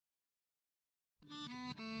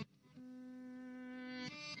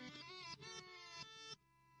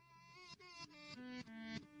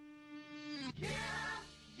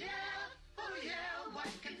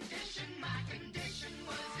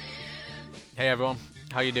Hey everyone,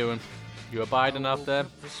 how you doing? You abiding out there?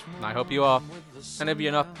 I hope you are. And if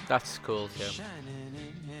you're not, that's cool too.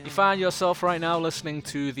 You find yourself right now listening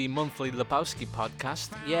to the monthly Lebowski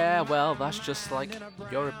podcast? Yeah, well, that's just like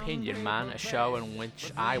Your Opinion, man, a show in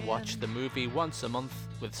which I watch the movie once a month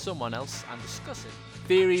with someone else and discuss it.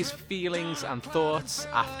 Theories, feelings, and thoughts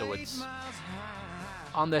afterwards.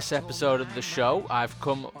 On this episode of the show, I've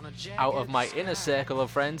come out of my inner circle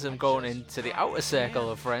of friends and going into the outer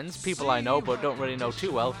circle of friends, people I know but don't really know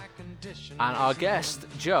too well. And our guest,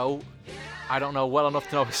 Joe, I don't know well enough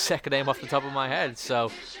to know his second name off the top of my head,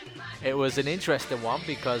 so it was an interesting one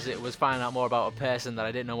because it was finding out more about a person that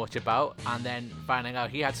I didn't know much about, and then finding out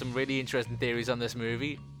he had some really interesting theories on this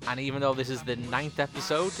movie. And even though this is the 9th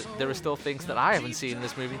episode, there are still things that I haven't seen in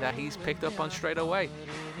this movie that he's picked up on straight away.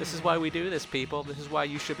 This is why we do this, people. This is why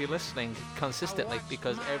you should be listening consistently,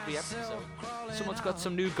 because every episode, someone's got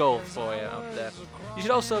some new gold for you out there. You should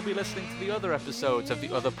also be listening to the other episodes of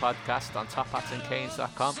the other podcast on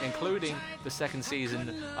tophatsandcanes.com, including the second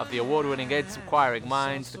season of the award-winning Inquiring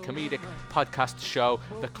Minds, the comedic podcast show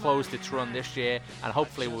that closed its run this year, and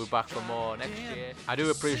hopefully we'll be back for more next year. I do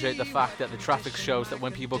appreciate the fact that the traffic shows that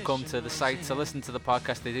when people come to the site to listen to the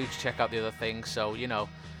podcast, they do check out the other things, so, you know,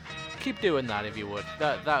 keep doing that if you would.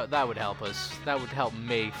 That would help us. That would help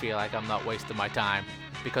me feel like I'm not wasting my time,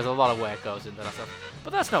 because a lot of work goes into that stuff.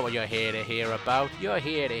 But that's not what you're here to hear about. You're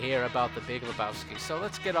here to hear about the Big Lebowski. So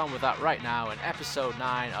let's get on with that right now in episode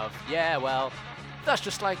 9 of Yeah, well, that's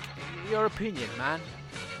just like Your Opinion, man.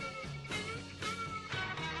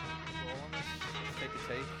 Let's take a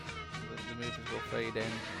take. The music will fade in,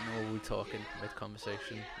 and we'll be talking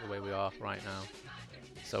mid-conversation the way we are right now.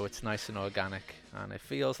 So it's nice and organic, and it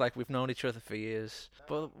feels like we've known each other for years.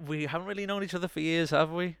 But we haven't really known each other for years, have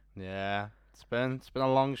we? Yeah, it's been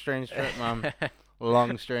a long, strange trip, man.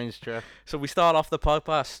 Long, strange trip. So we start off the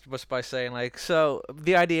podcast just by saying, like, so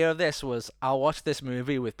the idea of this was I'll watch this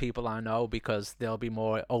movie with people I know because they'll be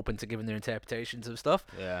more open to giving their interpretations of stuff.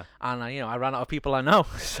 Yeah. And I ran out of people I know,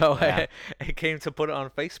 so Yeah. it came to put it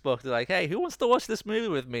on Facebook. They're like, hey, who wants to watch this movie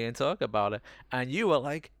with me and talk about it? And you were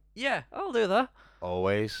like, yeah, I'll do that.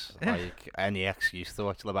 Always. Like, any excuse to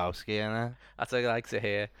watch Lebowski, innit? That's what I like to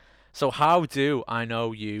hear. So how do I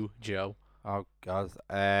know you, Joe? Oh, God.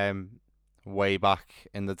 Way back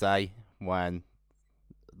in the day when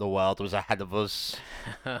the world was ahead of us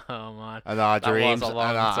Oh, man. and our That was dreams a long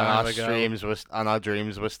and our time ago.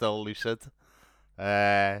 dreams were still lucid.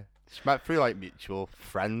 Just met through, like, mutual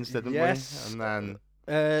friends, didn't Yes. we? And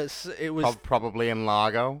then It was probably in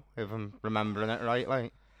Largo, if I'm remembering it right,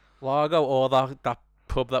 like. Largo, or that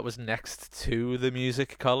pub that was next to the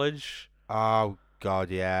music college. Oh, God,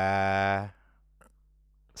 yeah.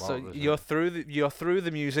 So What was you're it? you're through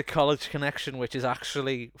the music college connection, which is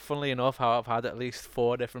actually, funnily enough, how I've had at least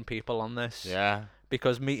 4 different people on this. Yeah.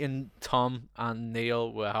 Because meeting Tom and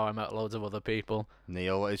Neil were how I met loads of other people.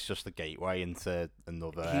 Neil is just a gateway into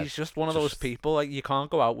another. He's just one of those people, like, you can't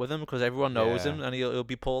go out with him because everyone knows Yeah. him, and he'll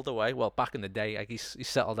be pulled away. Well, back in the day, like, he's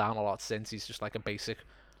settled down a lot since. He's just like a basic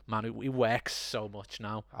man he works so much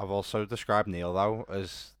now. I've also described Neil though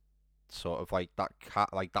as sort of like that cat,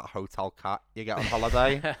 like that hotel cat you get on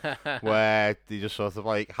holiday, where you just sort of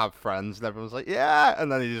like have friends and everyone's like, yeah,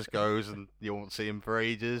 and then he just goes and you won't see him for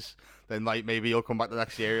ages. Then like maybe he'll come back the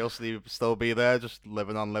next year, he'll still be there, just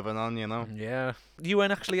living on, you know. Yeah. You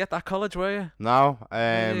weren't actually at that college, were you? No,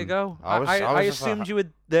 There you go. I assumed you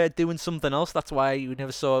were there doing something else. That's why you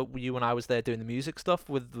never saw you when I was there doing the music stuff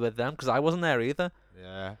with them, because I wasn't there either.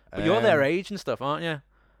 Yeah, But you're their age and stuff, aren't you?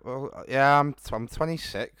 Well, yeah, I'm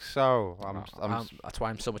 26, so That's why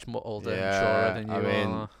I'm so much more older and Yeah, surer than I you mean,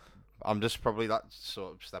 are. I'm just probably that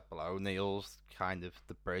sort of step below. Neil's kind of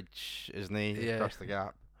the bridge, isn't he? Yeah. Across the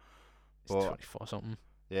gap. He's But 24 something.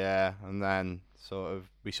 yeah, and then sort of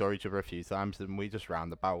we saw each other a few times, didn't we? Just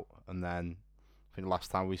roundabout, and then I think the last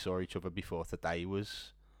time we saw each other before today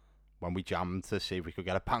was when we jammed to see if we could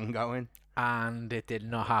get a band going. And it did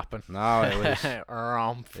not happen. No, it was.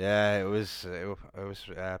 Rump. Yeah, it was. It was.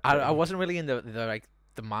 I wasn't really in the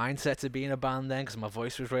mindset to be in a band then because my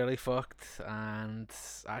voice was really fucked, and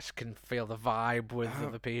I just can feel the vibe with Oh,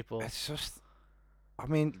 other people. It's just. I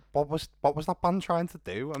mean, what was that band trying to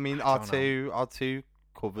do? I mean, I our don't know. two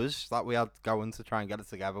covers that we had going to try and get it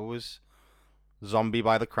together was "Zombie"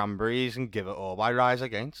 by the Cranberries and "Give It All" by Rise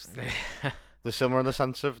Against. They're similar in the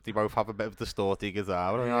sense of they both have a bit of distorted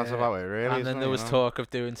guitar, but I mean, that's Yeah. about it, really. And isn't then it, there you was know? talk of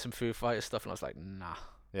doing some Foo Fighters stuff, and I was like, nah.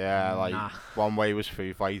 Yeah, like Nah. one way was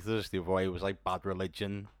Foo Fighters, the other way was like Bad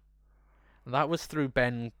Religion. And that was through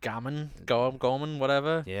Ben Gorman,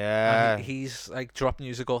 whatever. Yeah, And he's like dropped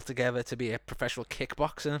music altogether to be a professional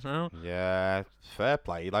kickboxer now. yeah, fair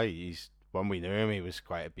play. Like he's when we knew him, he was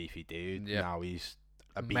quite a beefy dude. Yeah. Now he's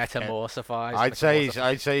a beefcake. Metamorphosized.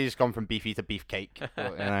 I'd say he's gone from beefy to beefcake.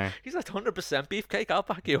 But, you know. He's like 100% beefcake. I'll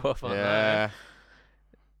back you up on that. Yeah.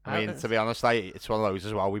 I mean, to be honest, it's one of those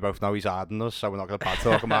as well. We both know he's harder than us, so we're not going to bad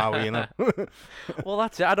talk him, are we? You know. Well,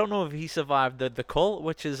 that's it. I don't know if he survived the cult,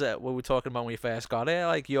 which is what we were talking about when we first got here.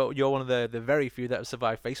 Like you're one of the very few that have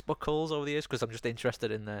survived Facebook cults over the years. Because I'm just interested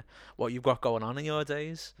in what you've got going on in your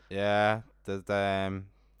days. Yeah, there's a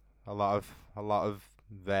lot of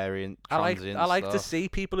variant. I like stuff. to see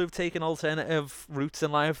people who've taken alternative routes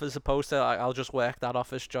in life as opposed to like, I'll just work that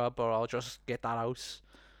office job or I'll just get that house.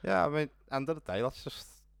 Yeah, I mean, end of the day, that's just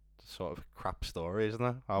sort of crap story, isn't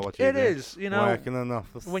it? It is, you know. Working in an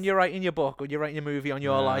office. When you're writing your book or you're writing your movie on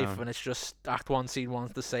your Yeah. life and it's just Act 1, Scene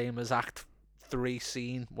 1's the same as Act 3,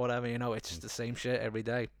 Scene, whatever, you know, it's just the same shit every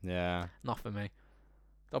day. Yeah. Not for me.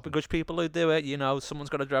 There'll be good people who do it, you know, someone's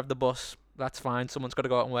got to drive the bus, that's fine, someone's got to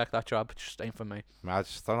go out and work that job, it just ain't for me. I mean, I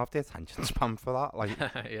just don't have the attention span for that. Like,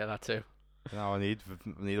 Yeah, that too. you know, I need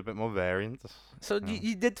a bit more variant. So Yeah.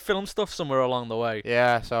 you did film stuff somewhere along the way.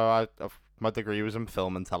 Yeah, so my degree was in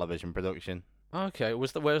film and television production. Okay,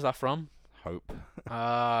 where's that from? Hope.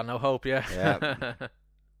 No hope, yeah. Yeah.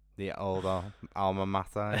 The old alma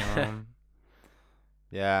mater. You know?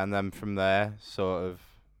 Yeah, and then from there, sort of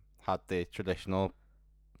had the traditional,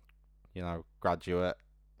 you know, graduate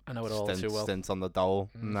I know it all too well. stint on the dole,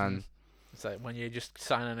 and then It's like when you're just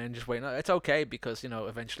signing in, just waiting. It's okay because, you know,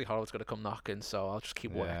 eventually Hollywood's going to come knocking, so I'll just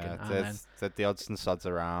keep working. yeah, And then, did the odds and sods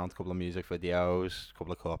around, a couple of music videos, a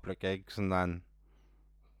couple of corporate gigs, and then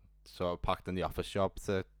sort of packed in the office job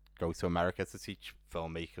to go to America to teach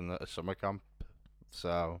filmmaking at a summer camp.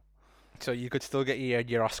 So you could still get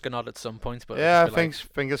your Oscar nod at some point, but yeah, it'll be like,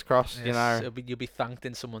 fingers crossed. You know, you'll be thanked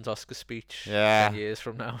in someone's Oscar speech. Yeah. 10 years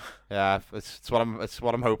from now. yeah, it's what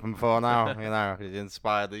I'm hoping for now. You know, to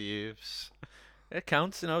inspire the youths. It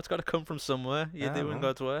counts, you know. It's got to come from somewhere. You're Yeah, doing man.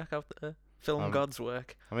 God's work out there. Film God's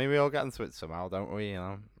work. I mean, we all get into it somehow, don't we? You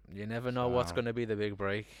know. You never know what's So- going to be the big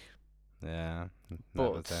break. Yeah.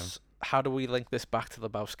 never do. But how do we link this back to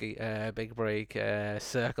Lebowski? Big break.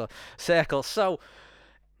 Circle. So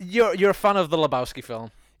you're a fan of the Lebowski film.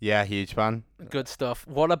 Yeah, huge fan. Good stuff.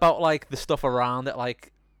 What about like the stuff around it?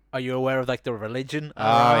 Like, are you aware of like the religion Oh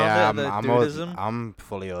around yeah, it, the I'm Buddhism? I'm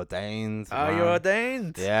fully ordained. Are you man.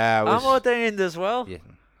 ordained? Yeah, I'm ordained as well. Yeah,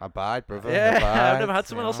 abide, brother. Yeah, I've abide, never had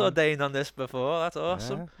someone you else know. ordained on this before. That's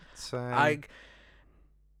awesome. Yeah, it's,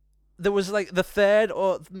 There was like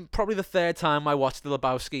probably the third time I watched The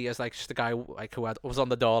Lebowski as like just a guy like who was on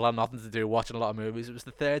the dole, had nothing to do, watching a lot of movies. It was the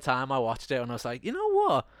third time I watched it, and I was like, you know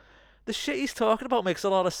what? The shit he's talking about makes a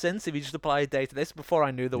lot of sense if you just apply it day to this. Before I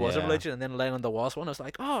knew there was a Yeah. religion, and then learning there was one, I was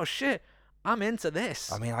like, oh shit, I'm into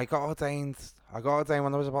this. I mean, I got ordained when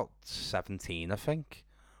I was about 17, I think.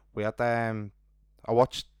 We had I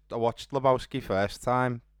watched Lebowski first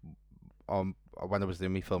time when I was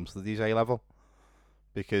doing my film studies A level,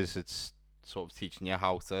 because it's sort of teaching you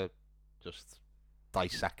how to just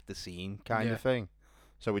dissect the scene kind Yeah. of thing.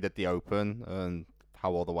 So we did the open and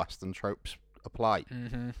how all the Western tropes apply,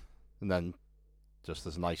 Mm-hmm. and then just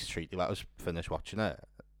as a nice treat, he let us finish watching it,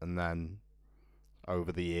 and then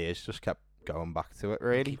over the years just kept going back to it.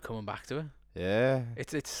 Really, Keep coming back to it. yeah.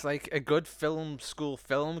 It's like a good school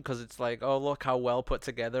film because it's like, oh, look how well put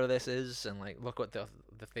together this is, and like look what the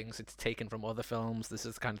things it's taken from other films. This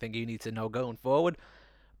is the kind of thing you need to know going forward.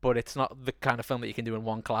 But it's not the kind of film that you can do in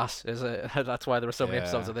one class, is it? That's why there are so many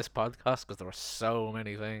episodes Yeah. of this podcast, because there are so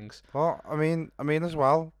many things. Well, I mean as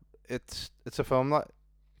well, it's a film that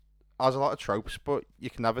has a lot of tropes, but you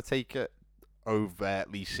can never take it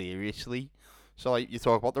overtly seriously. So like you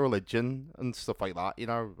talk about the religion and stuff like that, you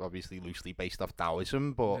know, obviously loosely based off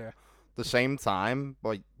Taoism, but Yeah. at the same time,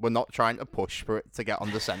 like we're not trying to push for it to get on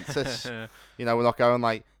the census. You know, we're not going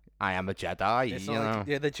like I am a Jedi. It's you not know, like,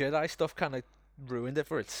 yeah, the Jedi stuff kind of ruined it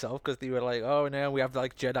for itself because they were like, oh, no, we have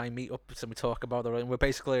like Jedi meetups and we talk about the religion. We're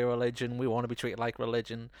basically a religion. We want to be treated like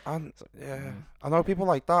religion. and So, yeah, I know people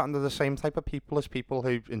like that, and they're the same type of people as people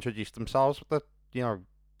who introduce themselves with the, you know,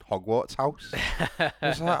 Hogwarts house.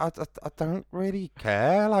 It's like, I don't really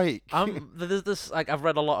care. Like, There's this like I've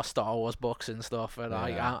read a lot of Star Wars books and stuff, and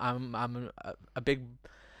Yeah. I'm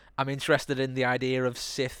I'm interested in the idea of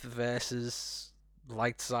Sith versus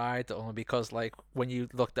light side, only because like when you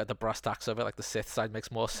looked at the brass tacks of it, like the Sith side makes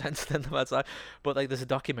more sense than the bad side. But like there's a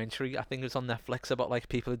documentary, I think it was on Netflix, about like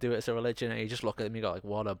people who do it as a religion, and you just look at them, you go like,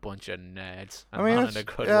 what a bunch of nerds. I mean, not it's, in a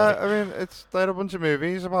good yeah, way. I mean, there are a bunch of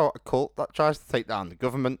movies about a cult that tries to take down the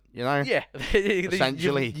government. You know, Yeah,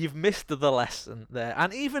 Essentially. you've missed the lesson there,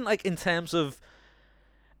 and even like in terms of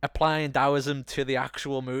applying Taoism to the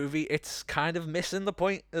actual movie, it's kind of missing the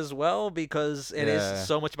point as well, because it is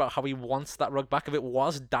so much about how he wants that rug back. If it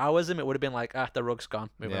was Taoism, it would have been like, the rug's gone,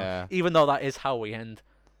 move on. Even though that is how we end.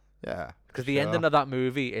 Yeah. Because the ending of that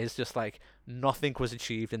movie is just like, nothing was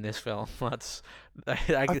achieved in this film. That's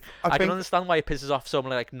I can understand why it pisses off so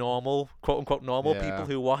many like normal, quote unquote normal people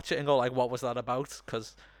who watch it and go like, what was that about?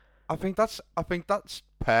 Because I think that's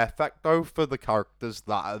perfect though for the characters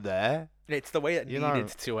that are there. It's the way it needed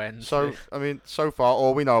to end. So, I mean, so far,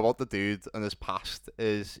 all we know about the dude and his past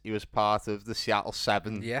is he was part of the Seattle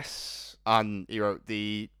 7. Yes. And he wrote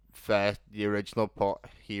the original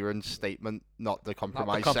Heron's statement, not the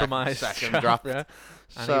compromise, second draft. Yeah.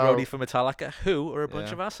 And he wrote it for Metallica, who are a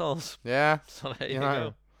bunch of assholes. Yeah. So there you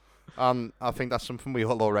go. I think that's something we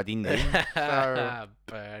all already knew. So.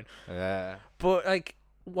 Burn. Yeah. But, like,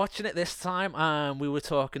 watching it this time, we were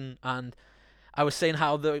talking, and I was saying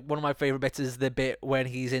how one of my favourite bits is the bit when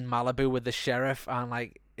he's in Malibu with the sheriff, and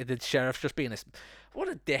like the sheriff's just being what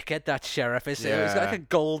a dickhead that sheriff is. Yeah. He's got like a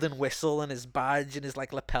golden whistle and his badge and his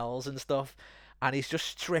like lapels and stuff, and he's just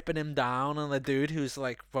stripping him down, and the dude who's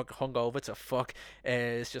like hung over to fuck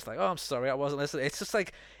is just like, oh, I'm sorry, I wasn't listening. It's just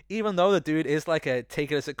like, even though the dude is like a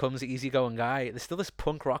take it as it comes easygoing guy, there's still this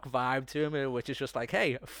punk rock vibe to him, which is just like,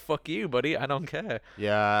 hey, fuck you, buddy, I don't care.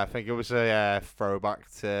 Yeah, I think it was a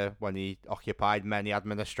throwback to when he occupied many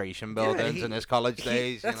administration buildings in his college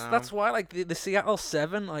days. That's why, like, the Seattle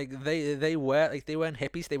 7, like they weren't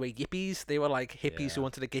hippies, they were yippies. They were like hippies who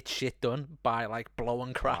wanted to get shit done by like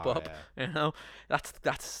blowing crap up. Yeah.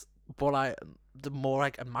 That's but the more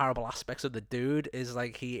like admirable aspects of the dude is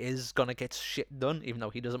like he is gonna get shit done, even though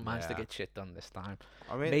he doesn't manage to get shit done this time.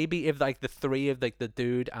 I mean, maybe if like the three of like the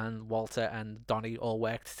dude and Walter and Donnie all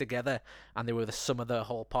worked together and they were the sum of their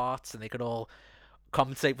whole parts and they could all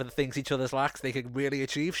compensate for the things each other's lacks, they could really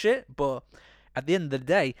achieve shit. But at the end of the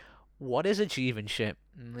day, what is achieving shit?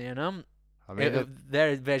 You know? I mean, if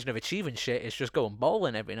their version of achieving shit is just going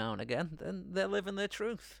bowling every now and again, then they're living their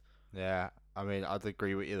truth. Yeah, I mean, I'd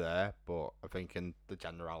agree with you there, but I think in the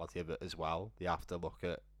generality of it as well, you have to look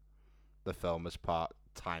at the film as part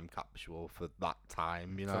time capsule for that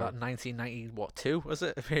time, you know. For that 1992, was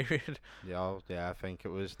it? Period. Yeah, I think it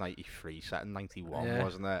was 93 set in 91,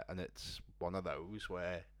 wasn't it? And it's one of those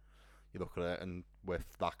where you look at it, and with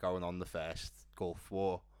that going on, the first Gulf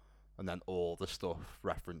War, and then all the stuff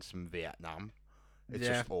referencing Vietnam, it's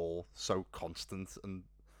just all so constant and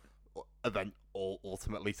event all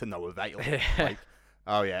ultimately to no avail. Like,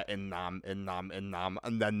 oh yeah, in Nam,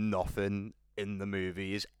 and then nothing in the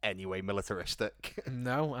movie is anyway militaristic.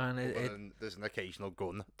 No, and there's an occasional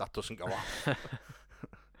gun that doesn't go off.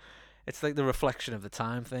 It's like the reflection of the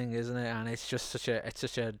time thing, isn't it? And it's just such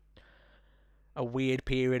a weird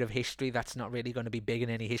period of history that's not really going to be big in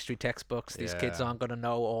any history textbooks. These kids aren't going to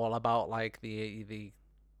know all about like the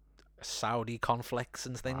Saudi conflicts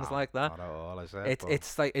and things like that. Not at all, is it?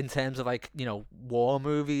 It's like in terms of like, you know, war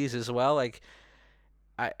movies as well. Like,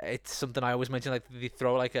 it's something I always mention. Like they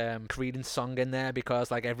throw like a Creedence song in there because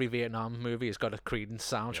like every Vietnam movie has got a Creedence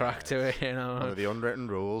soundtrack to it. You know, one of the unwritten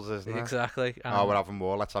rules, isn't it? Exactly. We're having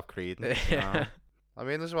war. Let's have Creedence. I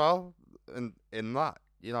mean, as well, in that,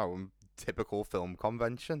 you know, typical film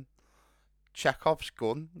convention, Chekhov's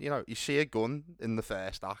gun. You know, you see a gun in the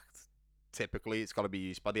first act. Typically, it's got to be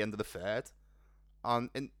used by the end of the third. And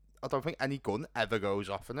I don't think any gun ever goes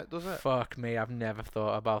off in it, does it? Fuck me, I've never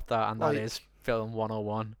thought about that, and like, that is film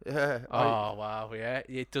 101. Yeah. Oh, wow, yeah.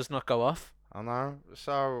 It does not go off. I know.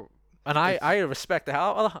 So... And I respect it.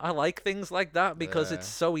 I like things like that because it's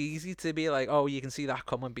so easy to be like, oh, you can see that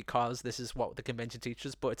coming because this is what the convention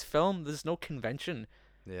teaches. But it's film. There's no convention.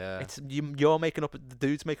 Yeah. It's you're making up, the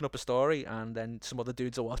dude's making up a story, and then some other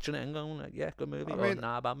dudes are watching it and going, like, yeah, good movie, or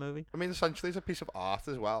nah, bad movie. I mean, essentially, it's a piece of art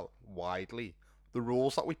as well, widely. The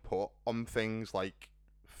rules that we put on things like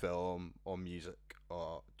film or music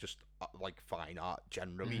or just like fine art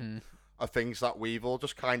generally are things that we've all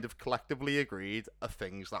just kind of collectively agreed are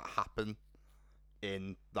things that happen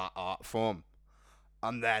in that art form.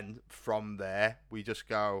 And then from there, we just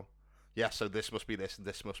go, yeah, so this must be this and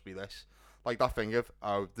this must be this. Like that thing of,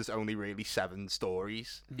 oh, there's only really 7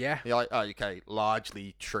 stories. Yeah. You're like, oh, okay,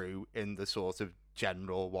 largely true in the sort of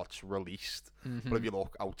general what's released. But if you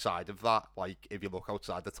look outside of that, like if you look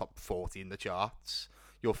outside the top 40 in the charts,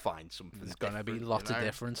 you'll find something There's going to be lots of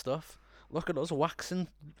different stuff. Look at us waxing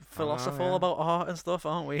philosophical about art and stuff,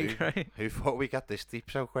 aren't we? Who thought we got this deep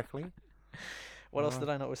so quickly? What else did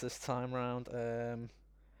I notice this time round?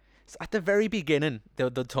 At the very beginning, the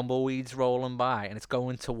tumbleweed's rolling by and it's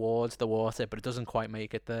going towards the water, but it doesn't quite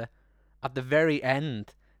make it there. At the very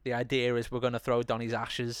end, the idea is we're going to throw Donnie's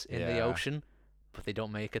ashes in the ocean, but they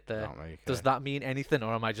don't make it there. Don't make Does it. that mean anything,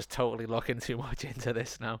 or am I just totally looking too much into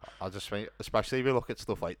this now? I just think, especially if you look at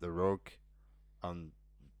stuff like the rug and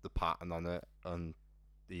the pattern on it, and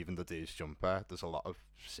even the dude's jumper, there's a lot of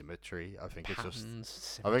symmetry. I think it's just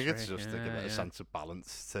to give it a sense of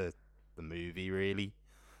balance to the movie, really.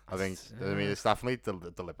 I mean, it's definitely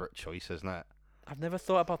a deliberate choice, isn't it? I've never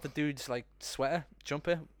thought about the dude's like sweater,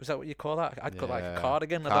 jumper. Was that what you call that? I'd call like a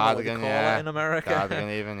cardigan. I don't know what you call it in America. Cardigan,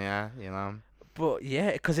 even, yeah, you know. But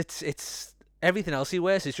yeah, because it's everything else he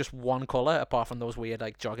wears is just one color, apart from those weird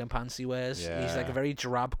like jogging pants he wears. Yeah. He's like a very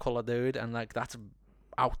drab color dude, and like that's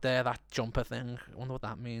out there, that jumper thing. I wonder what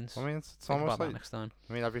that means. I mean, it's Think almost about like that next time.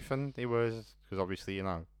 I mean, everything he wears, because obviously, you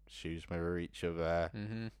know, shoes mirror each other.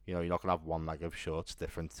 Mm-hmm. You know, you're not gonna have one leg of shorts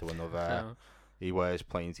different to another. No. He wears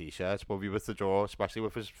plain t-shirts, but if you were to draw, especially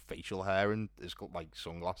with his facial hair and his like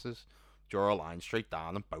sunglasses, draw a line straight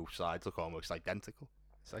down, and both sides look almost identical.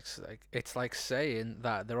 It's like saying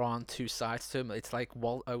that there aren't two sides to him. It's like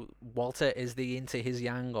Walter is the yin to his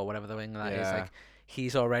yang, or whatever the thing that is. Like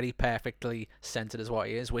he's already perfectly centered as what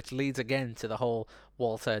he is, which leads again to the whole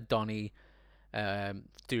Walter Donnie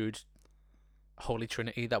dude Holy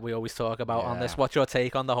Trinity that we always talk about on this. What's your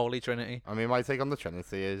take on the Holy Trinity? I mean, my take on the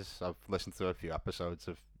Trinity is I've listened to a few episodes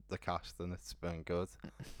of the cast and it's been good,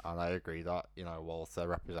 and I agree that, you know, Walter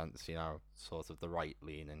represents, you know, sort of the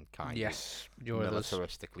right-leaning kind of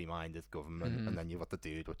militaristically minded government, and then you've got the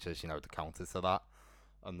dude, which is, you know, the counter to that,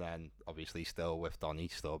 and then obviously still with Donnie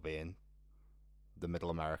still being the middle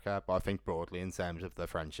America. But I think broadly in terms of the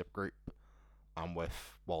friendship group and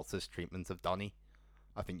with Walter's treatment of Donnie,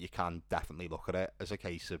 I think you can definitely look at it as a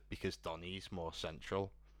case of, because Donnie's more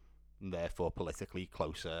central and therefore politically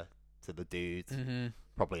closer to the dude,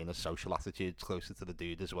 probably in his social attitudes closer to the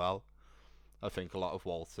dude as well. I think a lot of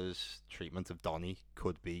Walter's treatment of Donnie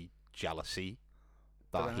could be jealousy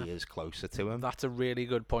that he is closer to him. That's a really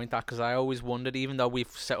good point, that, because I always wondered, even though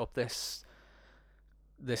we've set up the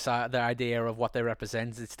idea of what they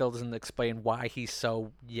represent, it still doesn't explain why he's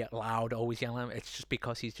so loud, always yelling. It's just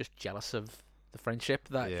because he's just jealous of the friendship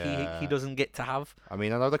that he doesn't get to have. I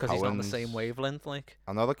mean, I know the Coens, he's not on the same wavelength. Like,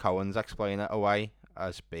 I know the Coens explain it away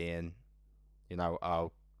as being, you know,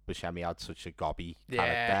 oh, Buscemi had such a gobby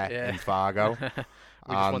character in Fargo.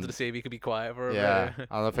 We just wanted to see if he could be quiet for a bit.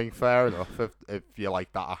 And I think fair enough if you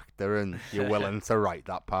like that actor and you're willing to write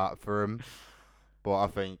that part for him. But I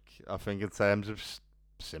think in terms of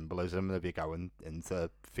symbolism, if you're going into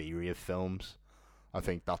theory of films, I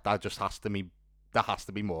think that just has to be, there has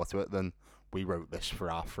to be more to it than we wrote this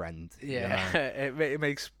for our friend. Yeah, you know?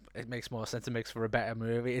 it makes more sense. It makes for a better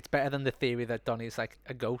movie. It's better than the theory that Donnie's like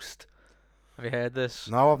a ghost. Have you heard this?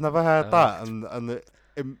 No, I've never heard that, and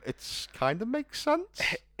it's kind of makes sense.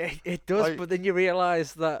 It does, like, but then you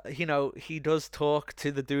realise that, you know, he does talk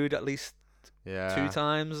to the dude at least 2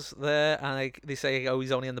 times there, and like they say, oh,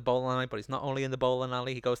 he's only in the bowling alley, but he's not only in the bowling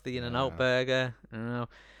alley. He goes to the In-N-Out Burger. You know,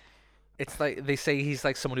 it's like they say he's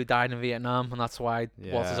like someone who died in Vietnam, and that's why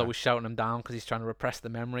Walter's always shouting him down, because he's trying to repress the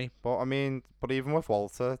memory. But I mean, even with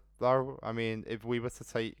Walter, though, I mean, if we were to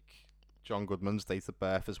take John Goodman's date of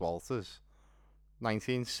birth as Walter's,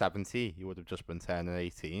 1970, he would have just been turning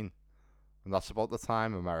 18, and that's about the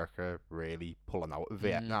time America really pulling out of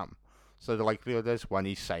Vietnam. So the likelihood is, when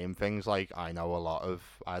he's saying things like, I had a lot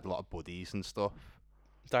of buddies and stuff,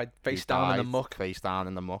 died face down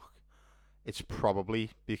in the muck, it's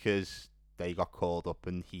probably because they got called up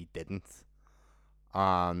and he didn't.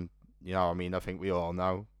 And, you know, I mean, I think we all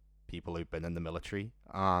know people who've been in the military,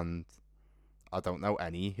 and I don't know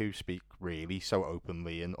any who speak really so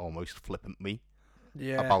openly and almost flippantly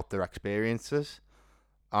about their experiences,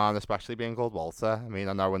 and especially being called Walter. I mean,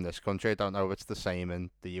 I know in this country, I don't know if it's the same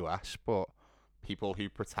in the US, but people who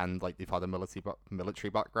pretend like they've had a military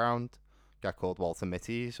background get called Walter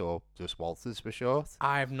Mitties, or just Walters for short.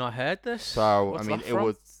 I've not heard this. So, what's I mean, that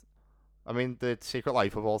from? The Secret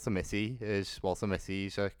Life of Walter Mitty is Walter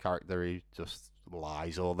Mitty's a character who just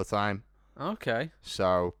lies all the time. Okay.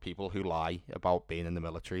 So people who lie about being in the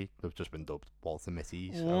military have just been dubbed Walter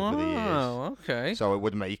Mitties over the years. Oh, okay. So it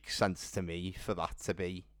would make sense to me for that to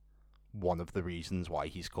be one of the reasons why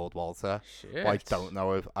he's called Walter. Shit. I don't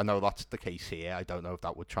know if, I know that's the case here. I don't know if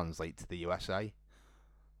that would translate to the USA.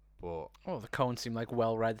 But the Coens seem like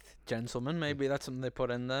well-read gentlemen. Maybe that's something they put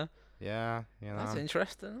in there. Yeah, you know. That's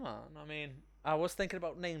interesting, man. I mean, I was thinking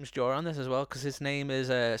about names, Joe, on this as well, because his name is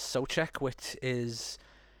Sochek, which is...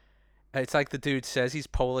 It's like the dude says he's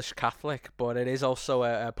Polish Catholic, but it is also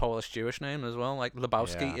a Polish Jewish name as well. Like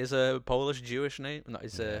Lebowski is a Polish Jewish name. No,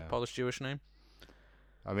 it's a Polish Jewish name.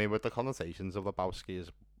 I mean, with the connotations of Lebowski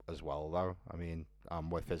as well, though. I mean,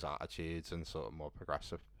 with his attitudes and sort of more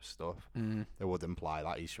progressive stuff, Mm. it would imply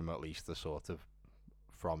that he's from at least a sort of,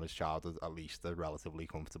 from his childhood, at least a relatively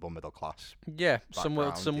comfortable middle class. Yeah,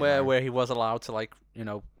 Background, somewhere you know. where he was allowed to, like,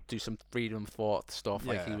 do some freedom of thought stuff.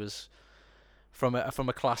 Like, he Yeah. was from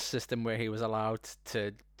a class system where he was allowed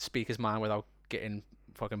to speak his mind without getting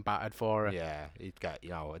fucking battered for it. Yeah, he'd get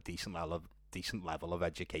a decent level of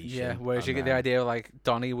education. Yeah, whereas you and get the then- idea of, like,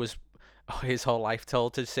 Donnie was his whole life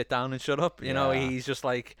told to sit down and shut up. Yeah. He's just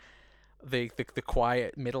like the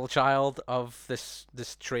quiet middle child of this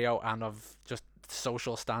trio and of just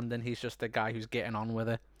social standing. He's just the guy who's getting on with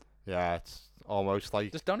it. Yeah, it's almost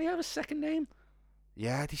like Does Donnie have a second name?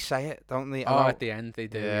 yeah, they say it, don't they? Oh, at the end they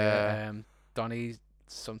do. Yeah. Donnie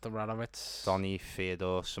something Radomits. Donny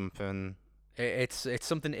Theodore something. It's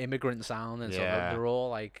something immigrant sounding. So Yeah. they're all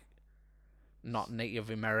like not Native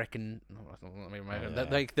American. Let me remember. Yeah.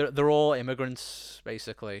 Like they're all immigrants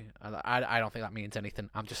basically. And I don't think that means anything.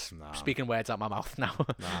 I'm just No. speaking words out my mouth now.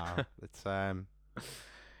 Nah, it's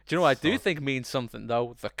Do you know what I do So- think means something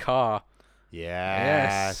though? The car. yeah.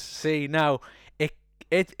 Yes. See now,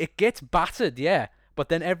 it gets battered, yeah. But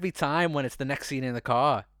then every time when it's the next scene in the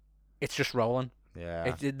car, it's just rolling.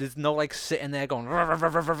 Yeah. There's no like sitting there going "Rah, rah, rah,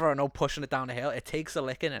 rah, rah, rah," no pushing it down the hill. It takes a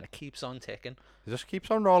licking and it keeps on ticking. It just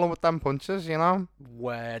keeps on rolling with them punches, you know?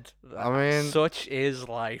 Word. I mean, such is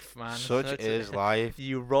life, man. Such is life.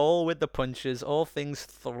 You roll with the punches. All things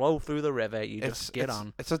flow through the river. You just get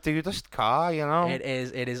on. It's a dudest car, you know? It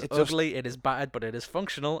is It just- ugly. It is battered, but it is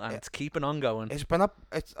functional, and it's keeping on going.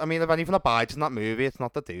 I mean, if anything abides in that movie, it's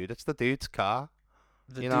not the dude, it's the dude's car.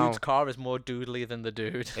 The you dude's know- car is more doodly than the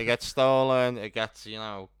dude. It gets stolen, it gets,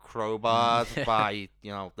 crowbarred by,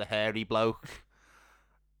 the hairy bloke.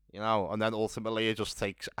 And then ultimately it just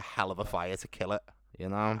takes a hell of a fire to kill it,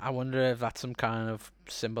 I wonder if that's some kind of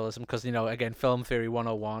symbolism, because again, film theory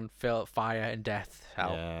 101, fire and death,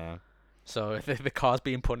 hell. Yeah. So if the car's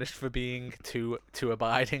being punished for being too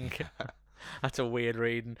abiding, that's a weird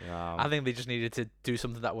reading. I think they just needed to do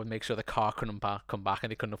something that would make sure the car couldn't come back,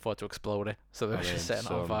 and they couldn't afford to explode it, so they were just setting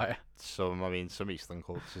it on fire. Some Eastern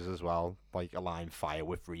cultures as well, like align fire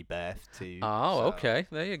with rebirth too. Oh, so- okay,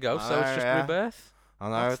 there you go. So it's just yeah. rebirth. I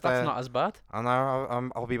know That's not as bad. I know.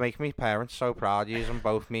 I'll be making my parents so proud. Using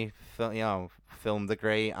both me, film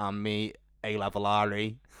degree and me A-level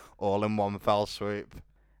RE, all in one fell swoop.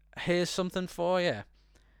 Here's something for you.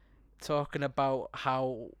 Talking about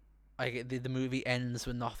how the movie ends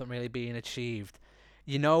with nothing really being achieved.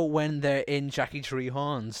 When they're in Jackie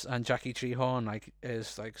Treehorn's and Jackie Treehorn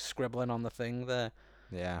is scribbling on the thing there,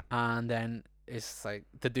 Yeah. and then it's like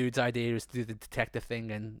the dude's idea is to do the detective thing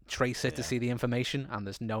and trace it to Yeah. see the information, and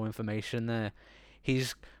there's no information there.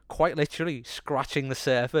 He's quite literally scratching the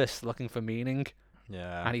surface looking for meaning,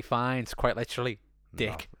 Yeah. and he finds quite literally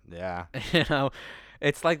dick. No, yeah.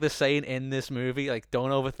 It's like the saying in this movie, like, don't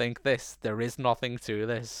overthink this. There is nothing to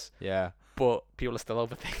this, Yeah. but people are still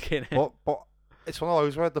overthinking it. But it's one of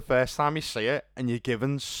those where the first time you see it and you're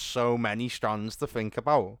given so many strands to think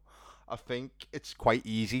about, I think it's quite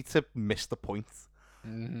easy to miss the point.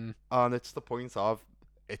 Mhm. And it's the point of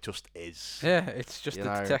it just is. Yeah, it's just You a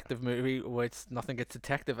know. detective movie where it's nothing gets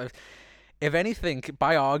detective. If anything,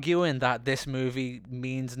 by arguing that this movie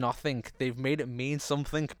means nothing, they've made it mean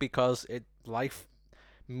something, because life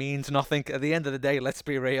means nothing. At the end of the day, let's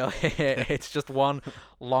be real, it's just one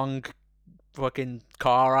long fucking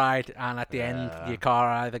car ride, and at the end, Yeah. your car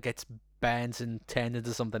either gets bent and turned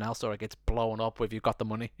into something else, or it gets blown up if you've got the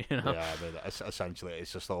money. Yeah, I mean, essentially,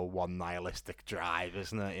 it's just all one nihilistic drive,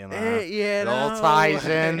 isn't it? Yeah, It all ties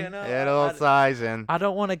in. It all ties in. I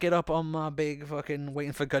don't want to get up on my big fucking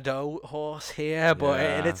waiting for Godot horse here, but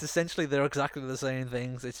Yeah. it's essentially they're exactly the same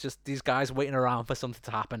things. It's just these guys waiting around for something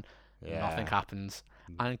to happen. Yeah. Nothing happens.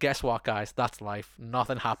 And guess what, guys? That's life.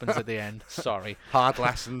 Nothing happens at the end. Sorry. Hard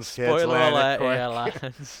lessons, kids. Spoiler learn it alert, quick. yeah,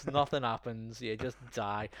 lads. Nothing happens. You just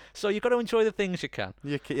die. So you got to enjoy the things you can.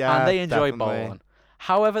 Yeah, And they enjoy definitely. bowling.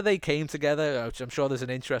 However they came together, which I'm sure there's an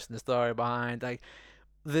interesting story behind. Like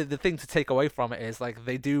the thing to take away from it is like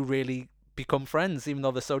they do really become friends, even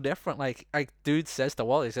though they're so different. Like dude says to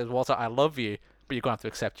Walter, he says, "Walter, I love you, but you're gonna have to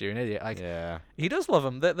accept you're an idiot." Like Yeah. he does love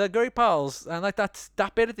him. They're great pals, and like that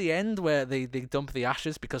bit at the end where they dump the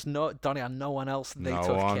ashes because Donnie and no one else they No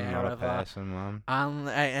took one, care not a of that. person, man.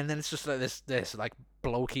 And then it's just like this like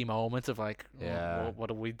blokey moment of like, Yeah. what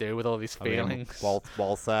do we do with all these I mean, feelings?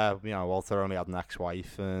 Walter only had an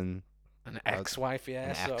ex-wife and An ex-wife, yeah.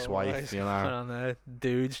 an so ex-wife, he's you know. going on there.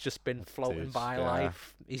 Dude's just been floating Dude's, by yeah.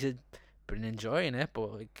 life. He's been enjoying it,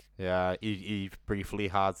 but like, yeah, he briefly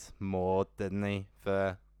had Maud, didn't he?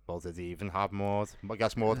 Did he even have Maud? I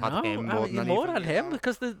guess Maud had him more than Maud anything. had him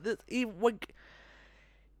because he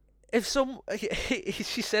if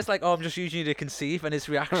she says like, "Oh, I'm just using you to conceive," and his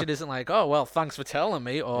reaction isn't like, "Oh, well, thanks for telling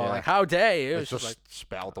me," or like, "How dare you?" It's just like,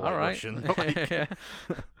 spelled all like right. Russian. Like, Yeah.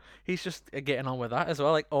 He's just getting on with that as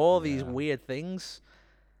well. Like all these weird things.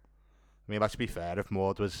 I mean, let's be fair. If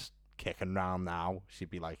Maud was kicking round now,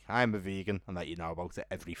 she'd be like, "I'm a vegan," and let you know about it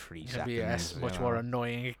every 3 seconds. Yes, much more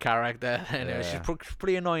annoying character. Anyway, she's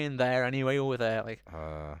pretty annoying there anyway, with her like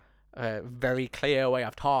very clear way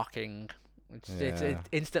of talking. It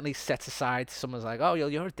instantly sets aside someone's like, "Oh,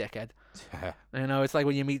 you're a dickhead." You know, it's like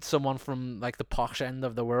when you meet someone from like the posh end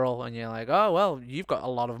of the world, and you're like, "Oh, well, you've got a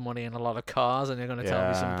lot of money and a lot of cars, and you're going to tell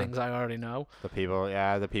me some things I already know." The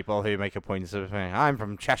people who make a point of saying, "I'm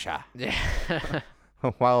from Cheshire." Yeah.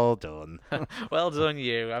 Well done. Well done,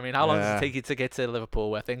 you. I mean, how long does it take you to get to Liverpool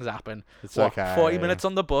where things happen? It's okay. 40 minutes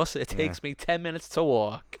on the bus. It takes me 10 minutes to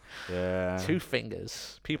walk. Yeah. 2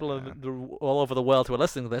 fingers. People all over the world who are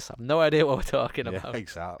listening to this have no idea what we're talking about. Yeah,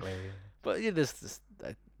 exactly. But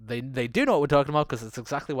they do know what we're talking about because it's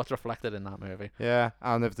exactly what's reflected in that movie. Yeah,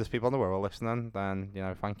 and if there's people in the world listening, then,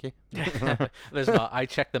 thank you. There's not. I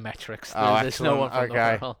checked the metrics. Oh, There's no one from the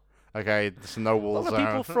world. Okay, there's no walls. A lot of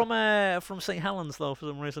people from St. Helens, though, for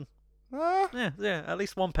some reason. Yeah, at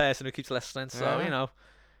least one person who keeps listening. So,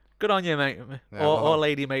 good on you, mate. Yeah, or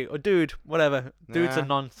lady, mate. Or dude, whatever. Dude's a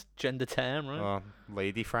non-gender term, right? Well,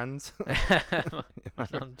 lady friends.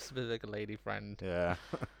 Non-specific lady friend. Yeah.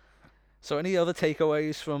 So any other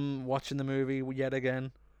takeaways from watching the movie yet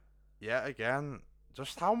again? Yet again,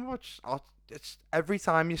 just how much... it's every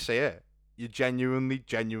time you see it, you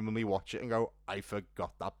genuinely watch it and go, I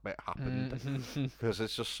forgot that bit happened. Because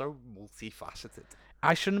it's just so multifaceted.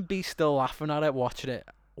 I shouldn't be still laughing at it, watching it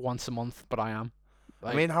once a month, but I am.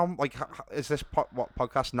 I mean, how is this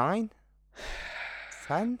podcast 9?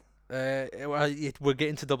 10? Well, we're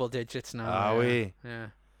getting to double digits now. Are we? Yeah.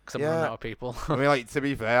 Because I'm running out of people. I mean, to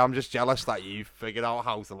be fair, I'm just jealous that you figured out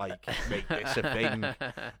how to, make this a thing.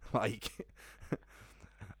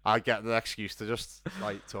 I get the excuse to just,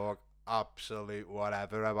 talk absolute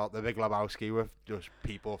whatever about the Big Lebowski with just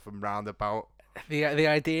people from roundabout. The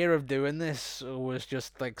idea of doing this was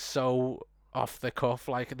just, so off the cuff.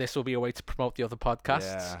 This will be a way to promote the other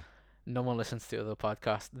podcasts. Yeah. No one listens to the other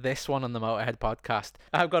podcast. This one and the Motorhead podcast.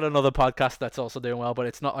 I've got another podcast that's also doing well, but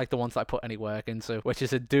it's not like the ones that I put any work into, which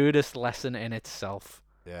is a dudist lesson in itself.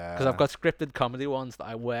 Yeah. Because I've got scripted comedy ones that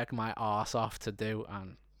I work my arse off to do,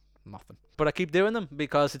 and nothing. But I keep doing them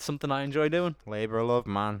because it's something I enjoy doing. Labour of love,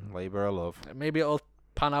 man. Labour of love. Maybe it'll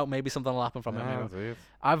pan out. Maybe something will happen from it. Dude.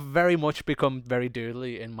 I've very much become very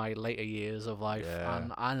doodly in my later years of life, Yeah.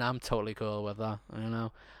 and I'm totally cool with that.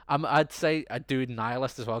 I'd say a dude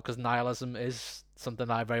nihilist as well, because nihilism is something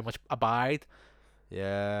that I very much abide.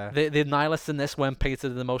 Yeah. The nihilists in this weren't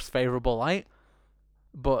painted in the most favourable light,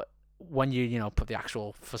 but when you put the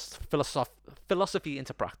actual philosophy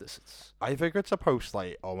into practice, I think it's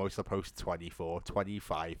almost a post 24,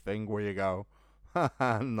 25 thing where you go,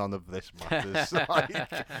 none of this matters.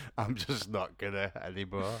 I'm just not gonna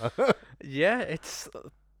anymore. Yeah,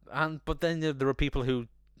 but then there are people who,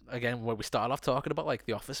 again, where we started off talking about,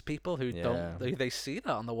 the office people who don't, they see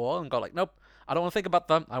that on the wall and go nope, I don't want to think about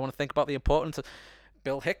them. I want to think about the importance of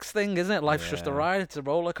Bill Hicks thing, isn't it? Life's just a ride. It's a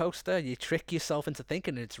roller coaster. You trick yourself into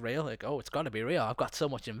thinking it's real. It's got to be real. I've got so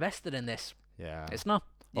much invested in this. Yeah. It's not.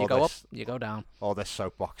 You go up, you go down. All this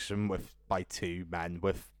soapboxing by 2 men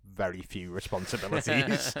with very few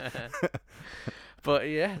responsibilities. But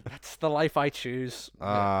yeah, that's the life I choose.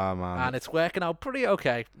 Man. And it's working out pretty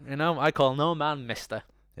okay. I call no man mister.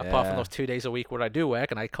 Yeah. Apart from those 2 days a week where I do work,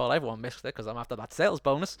 and I call everyone mister because I'm after that sales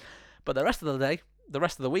bonus. But the rest of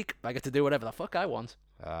the week, I get to do whatever the fuck I want.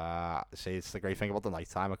 See, it's the great thing about the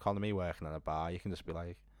nighttime economy, working in a bar. You can just be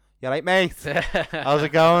like, "You right, mate? How's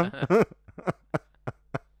it going?"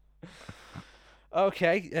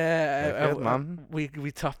 Okay, good, man.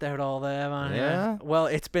 We topped out all there, man. Yeah. Well,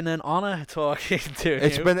 it's been an honor talking to you.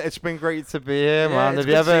 It's been great to be here, man. It's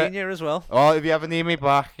been seeing you as well. Oh, if you ever need me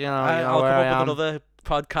back, I'll where come I up am. with another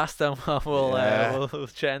podcast and we'll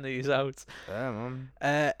churn these out. Yeah,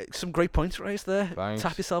 man. Some great points raised there. Thanks.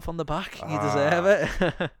 Tap yourself on the back. You deserve it.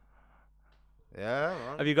 Yeah,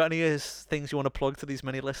 man. Have you got any things you want to plug to these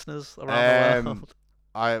many listeners around the world?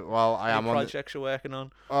 I am on projects you're working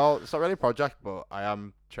on. Well, it's not really a project, but I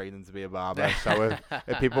am training to be a barber. So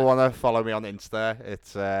if people want to follow me on Insta,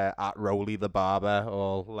 it's at Rolly the Barber,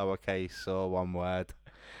 all lowercase or one word.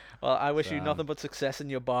 Well, I wish you nothing but success in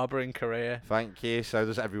your barbering career. Thank you. So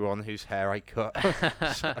does everyone whose hair I cut.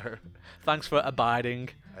 Thanks for abiding.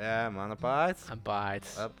 Yeah, man, abide. Abide.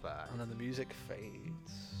 Abide. And then the music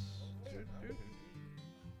fades.